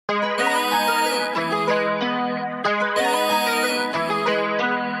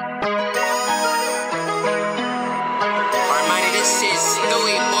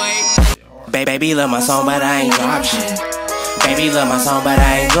Baby love my song, but I ain't drop shit. Baby love my song, but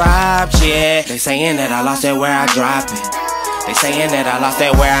I ain't drop shit. They saying that I lost it where I drop it. They saying that I lost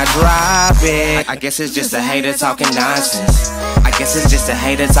it where I drop it. I guess it's just a hater talking nonsense. I guess it's just a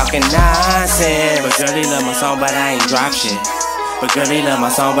hater talking nonsense. But girl, they love my song, but I ain't drop shit. But girl, they love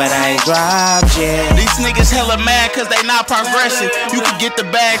my song, but I ain't drop shit. These niggas hella mad cause they not progressing. You can get the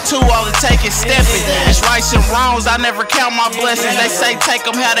bag too, all it take is stepping. It's rights and wrongs, I never count my blessings. They say take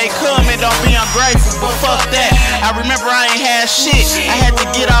them how they come and don't be ungrateful, but fuck that. I remember I ain't had shit. I had to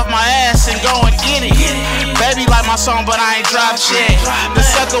get off my ass and go and get it. Baby like my song, but I ain't drop shit. The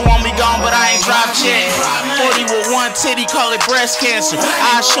sucker want me gone, but I ain't drop shit. 40 with one titty, call it breast cancer.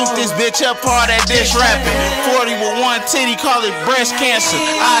 I shoot this bitch up for all that dish rapping. 40 with one titty, call it breast cancer.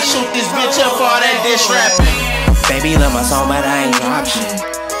 I shoot this bitch up for all that dish rapping. Baby love my song, but I ain't drop shit.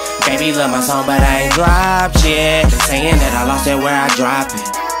 Baby love my song, but I ain't drop shit. They saying that I lost it where I drop it.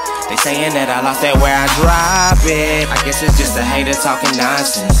 They saying that I lost it where I drop it. I guess it's just a hater talking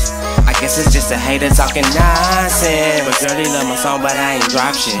nonsense. I guess it's just a hater talking nonsense. But girl, they love my song, but I ain't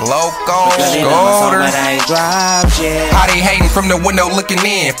drop shit. Loco, girl, they love my song, but I ain't drop shit. How they hating from the window looking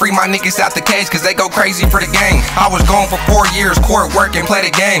in. Free my niggas out the cage cause they go crazy for the game. I was gone for 4 years, court work and play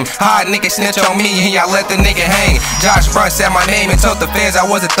the game. How a nigga snitch on me and I let the nigga hang. Josh Brunt said my name and told the feds I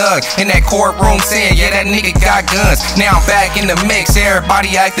was a thug. In that courtroom saying, yeah, that nigga got guns. Now I'm back in the mix,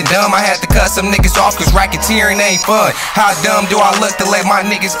 everybody acting dumb. I had to cut some niggas off cause racketeering ain't fun. How dumb do I look to let my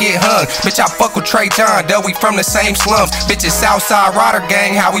niggas get hung? Bitch, I fuck with Tr8, though we from the same slums. Bitches Southside Rider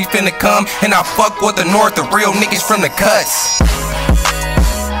gang, how we finna come? And I fuck with the North, the real niggas from the cuts.